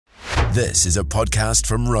This is a podcast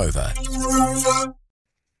from Rover.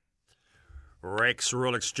 Rex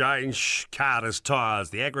Rural Exchange, Carter's Tyres,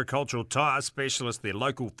 the agricultural tyre specialist, their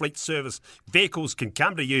local fleet service. Vehicles can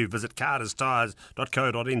come to you. Visit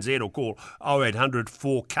carterstyres.co.nz or call 0800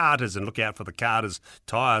 4Carters and look out for the Carter's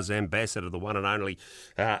Tyres ambassador, the one and only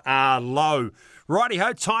Arlo.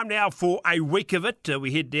 Righty-ho, time now for a week of it.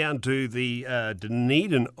 We head down to the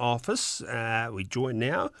Dunedin office. We join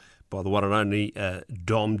now by the one and only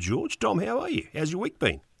Dom George. Dom, how are you? How's your week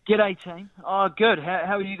been? G'day, team. Oh, good.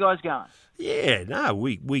 How are you guys going? Yeah, no,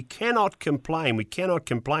 we cannot complain. We cannot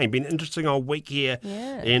complain. Been an interesting old week here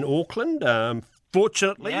in Auckland.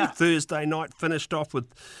 Fortunately, Thursday night finished off with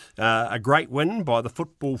a great win by the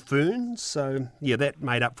Football Ferns. So, yeah, that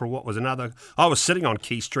made up for what was another... I was sitting on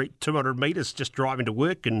Quay Street, 200 metres, just driving to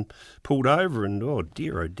work and pulled over and, oh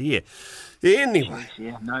dear. Anyway.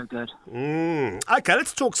 Yeah, no good. Okay,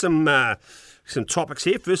 let's talk some topics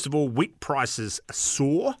here. First of all, wheat prices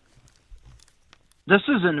soar. This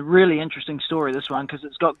is a really interesting story, this one, because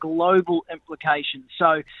it's got global implications.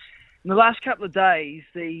 So in the last couple of days,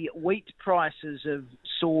 the wheat prices have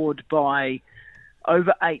soared by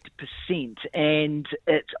over 8%, and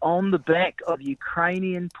it's on the back of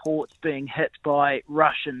Ukrainian ports being hit by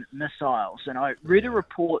Russian missiles. And I read a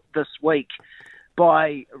report this week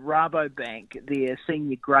by Rabobank, their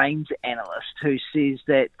senior grains analyst, who says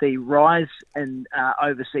that the rise in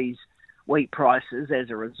overseas wheat prices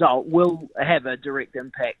as a result will have a direct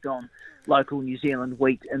impact on local New Zealand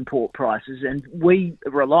wheat import prices, and we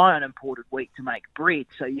rely on imported wheat to make bread,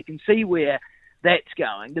 so you can see where that's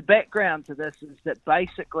going. The background to this is that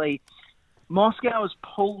basically Moscow has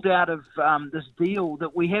pulled out of this deal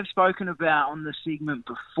that we have spoken about on the segment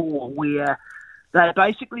before, where they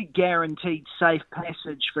basically guaranteed safe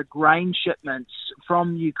passage for grain shipments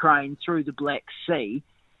from Ukraine through the Black Sea.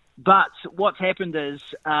 But what's happened is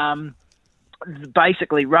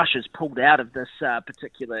basically Russia's pulled out of this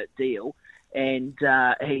particular deal, and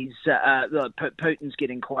Putin's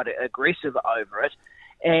getting quite aggressive over it.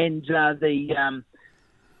 And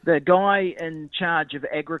the guy in charge of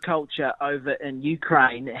agriculture over in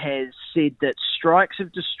Ukraine has said that strikes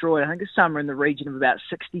have destroyed, I think it's somewhere in the region of about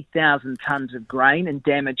 60,000 tonnes of grain and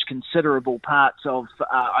damaged considerable parts of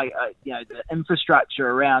the infrastructure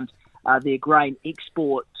around their grain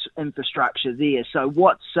export infrastructure there. So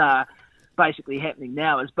what's basically happening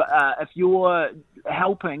now is if you're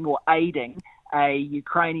helping or aiding a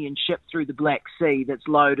Ukrainian ship through the Black Sea that's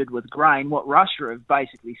loaded with grain, what Russia have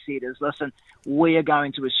basically said is, listen, we are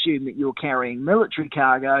going to assume that you're carrying military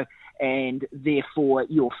cargo and therefore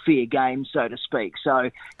you're fair game, so to speak. So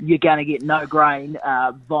you're going to get no grain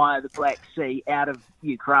via the Black Sea out of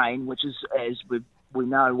Ukraine, which is, as we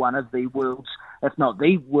know, one of the world's, if not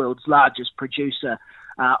the world's largest producer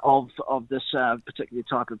of this particular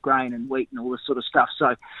type of grain and wheat and all this sort of stuff.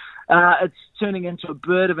 So it's turning into a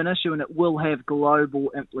bit of an issue, and it will have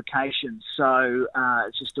global implications. So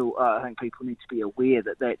it's just, I think people need to be aware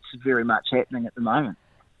that that's very much happening at the moment.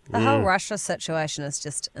 The whole Russia situation is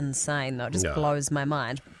just insane, though. It just blows my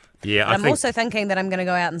mind. Yeah, I'm also thinking that I'm going to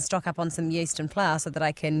go out and stock up on some yeast and flour so that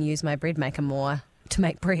I can use my bread maker more to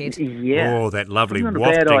make bread. Yeah. Oh, that lovely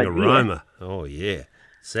wafting aroma. Oh, yeah.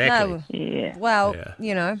 Exactly. No, yeah. Well,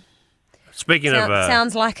 you know. Speaking of...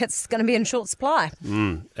 sounds like it's going to be in short supply.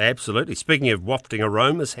 Absolutely. Speaking of wafting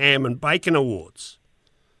aromas, Ham and Bacon Awards.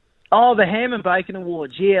 Oh, the Ham and Bacon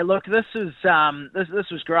Awards. Yeah, look, this was this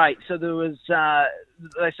was great. So there was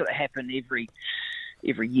they sort of happen every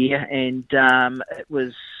year, and it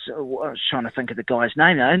was. I was trying to think of the guy's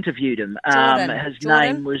name. I interviewed him. His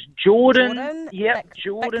name was Jordan. Yep,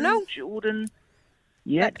 Jordan.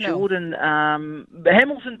 Yeah, Bicknell. Jordan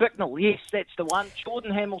Hamilton Bicknell. Yes, that's the one.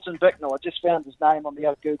 Jordan Hamilton Bicknell. I just found his name on the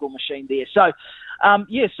old Google machine there. So,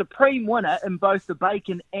 supreme winner in both the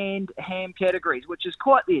bacon and ham categories, which is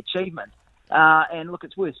quite the achievement. And look,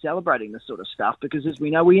 it's worth celebrating this sort of stuff because, as we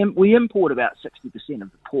know, we import about 60%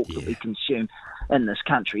 of the pork that we consume in this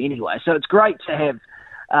country anyway. So it's great to have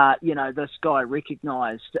this guy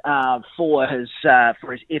recognised for his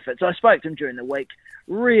efforts. I spoke to him during the week.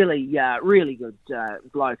 Really good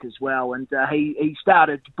bloke as well. And he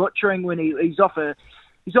started butchering when he's off a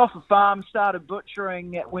farm. Started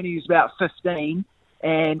butchering when he was about 15,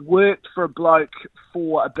 and worked for a bloke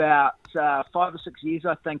for about 5 or 6 years,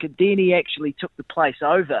 I think. And then he actually took the place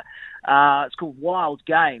over. It's called Wild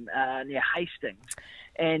Game near Hastings.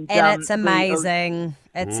 And it's amazing.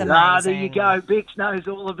 It's amazing. There you go. Bex knows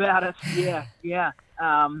all about it. Yeah.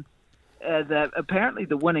 Apparently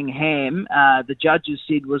the winning ham, the judges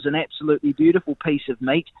said, was an absolutely beautiful piece of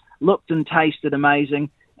meat. Looked and tasted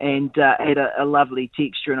amazing, and had a lovely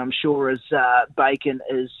texture. And I'm sure as bacon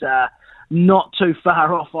is not too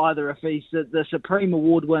far off either. If he's the Supreme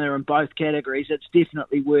Award winner in both categories, it's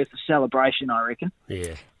definitely worth a celebration, I reckon.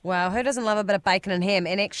 Yeah. Wow, who doesn't love a bit of bacon and ham?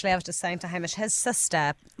 And actually, I was just saying to Hamish, his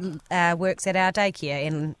sister works at our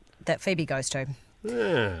daycare that Phoebe goes to.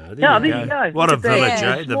 There There you you go. go. What a Look at that. village,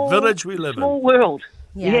 eh? Small- The village we live in. Small world.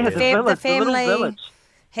 Yeah, the the little family village.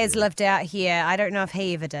 has lived out here. I don't know if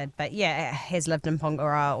he ever did, but yeah, has lived in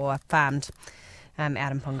Pongaroa or farmed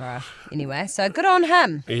out in Pongaroa anyway. So good on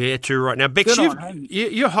him. Yeah, true right. Now, Bex, Good on him.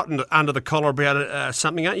 you're hot under the collar about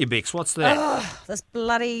something, aren't you, Bex? What's that? This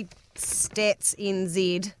bloody Stats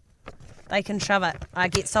NZ, they can shove it. I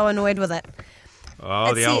get so annoyed with it.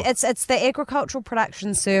 Oh, It's the Agricultural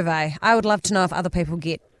Production Survey. I would love to know if other people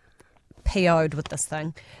get PO'd with this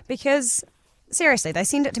thing, because seriously, they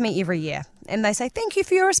send it to me every year and they say, thank you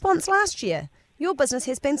for your response last year. Your business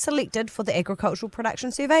has been selected for the Agricultural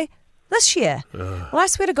Production Survey this year. Well, I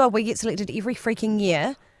swear to God, we get selected every freaking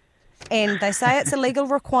year, and they say it's a legal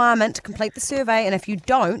requirement to complete the survey, and if you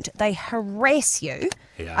don't, they harass you.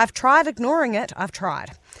 Yeah. I've tried ignoring it.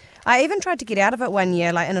 I even tried to get out of it one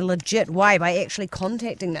year, like in a legit way, by actually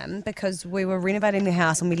contacting them, because we were renovating the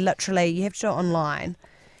house and you have to do it online.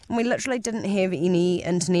 And we literally didn't have any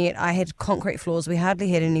internet. I had concrete floors. We hardly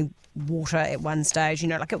had any water at one stage.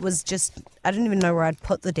 Like it was just, I didn't even know where I'd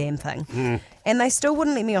put the damn thing. And they still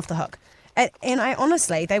wouldn't let me off the hook. And I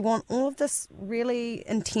honestly, they want all of this really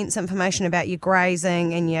intense information about your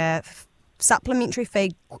grazing and your supplementary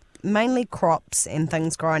feed, mainly crops and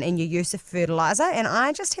things grown, and your use of fertiliser. And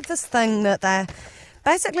I just have this thing that they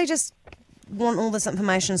basically just want all this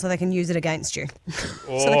information so they can use it against you.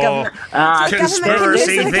 So the government can use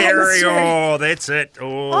Conspiracy it against theory. you. Oh, that's it.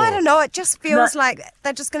 Oh. I don't know. It just feels like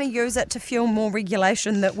they're just going to use it to fuel more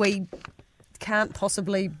regulation that we can't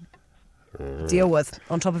possibly deal with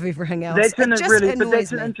on top of everything else. That's It just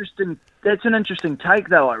annoys an me. interesting take,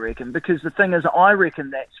 though, I reckon, because the thing is, I reckon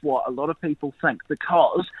that's what a lot of people think,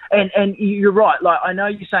 because, and you're right, like, I know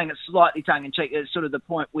you're saying it's slightly tongue-in-cheek, it's sort of the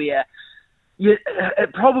point where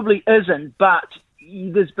it probably isn't, but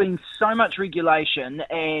there's been so much regulation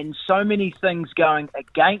and so many things going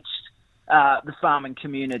against the farming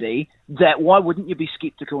community that why wouldn't you be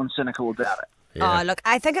sceptical and cynical about it? Yeah. Oh, look,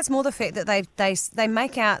 I think it's more the fact that they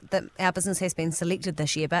make out that our business has been selected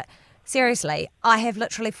this year, but seriously, I have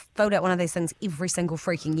literally filled out one of these things every single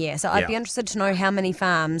freaking year. So I'd be interested to know how many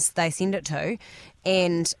farms they send it to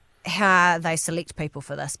and how they select people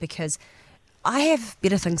for this, because I have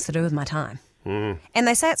better things to do with my time. And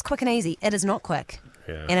they say it's quick and easy. It is not quick,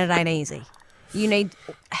 and it ain't easy. You need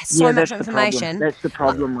so much information. That's the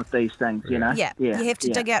problem with these things, you know? Yeah. You have to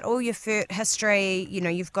dig out all your history.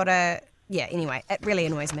 You've got to... Yeah, anyway, it really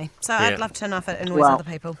annoys me. So I'd love to know if it annoys other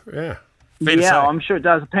people. Yeah. Fair to say. Yeah, I'm sure it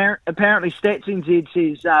does. Apparently, Stats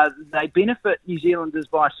NZ says they benefit New Zealanders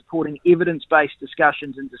by supporting evidence-based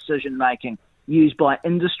discussions and decision-making used by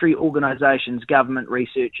industry organisations, government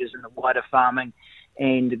researchers and the wider farming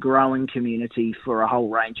and growing community for a whole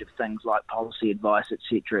range of things like policy advice,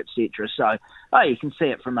 etc., etc. So, you can see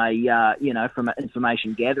it from a from an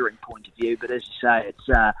information gathering point of view. But as you say, it's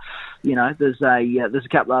there's a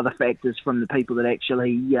couple of other factors from the people that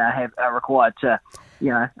actually are required to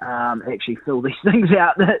actually fill these things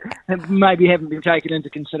out that maybe haven't been taken into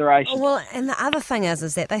consideration. Well, and the other thing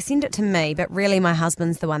is that they send it to me, but really my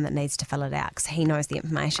husband's the one that needs to fill it out because he knows the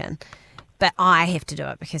information. But I have to do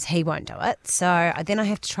it because he won't do it. So then I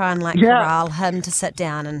have to try and corral him to sit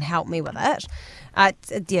down and help me with it.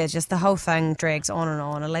 Just the whole thing drags on and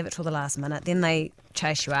on. I leave it till the last minute. Then they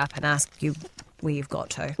chase you up and ask you where you've got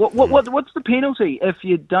to. What's the penalty if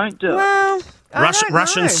you don't do it? Well,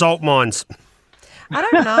 Russian salt mines. I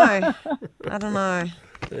don't know.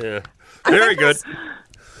 Yeah. Very good.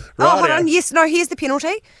 Hold on. Yes, no, here's the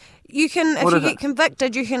penalty. You can, if you get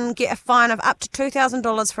convicted, you can get a fine of up to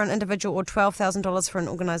 $2,000 for an individual or $12,000 for an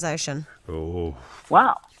organisation. Oh.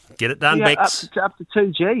 Wow. Get it done, Bex. Up to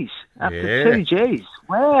 2 Gs. Up to 2 Gs.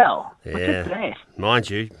 Wow. Yeah. Look at that. Mind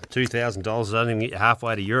you, $2,000 doesn't even get you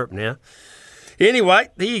halfway to Europe now. Anyway,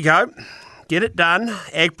 there you go. Get it done.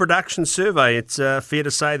 Ag Production Survey. It's fair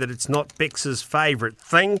to say that it's not Bex's favourite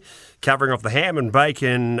thing. Covering off the ham and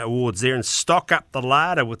bacon awards there, and stock up the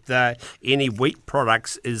larder with any wheat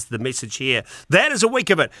products is the message here. That is a week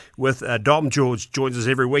of it with Dom George. Joins us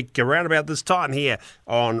every week around about this time here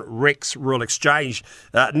on Rex Rural Exchange.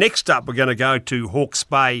 Next up, we're going to go to Hawke's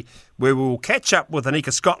Bay, where we will catch up with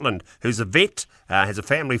Anika Scotland, who's a vet, has a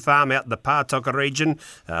family farm out in the Pātoka region,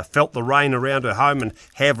 felt the rain around her home in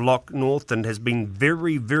Havelock North, and has been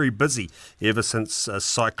very, very busy ever since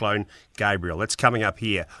Cyclone Gabriel. That's coming up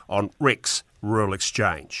here on Rex Rural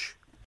Exchange.